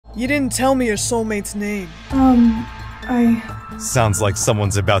You didn't tell me your soulmate's name. Sounds like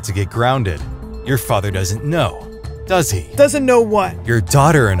someone's about to get grounded. Your father doesn't know, does he? Doesn't know what? Your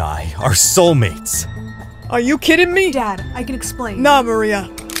daughter and I are soulmates. Are you kidding me? Dad, I can explain. Nah, Maria.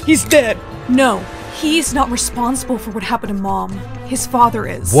 He's dead. No, he's not responsible for what happened to Mom. His father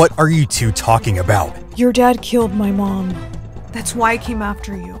is. What are you two talking about? Your dad killed my mom. That's why I came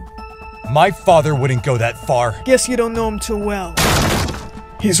after you. My father wouldn't go that far. Guess you don't know him too well.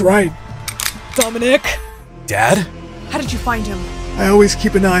 He's right. Dominic? Dad? How did you find him? I always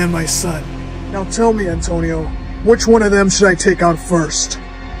keep an eye on my son. Now tell me, Antonio, which one of them should I take out first?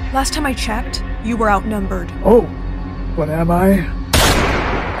 Last time I checked, you were outnumbered. Oh, but am I?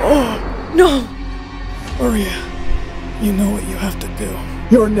 Oh, No! Maria, you know what you have to do.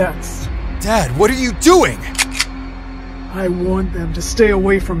 You're next. Dad, what are you doing? I warned them to stay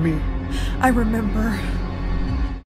away from me. I remember.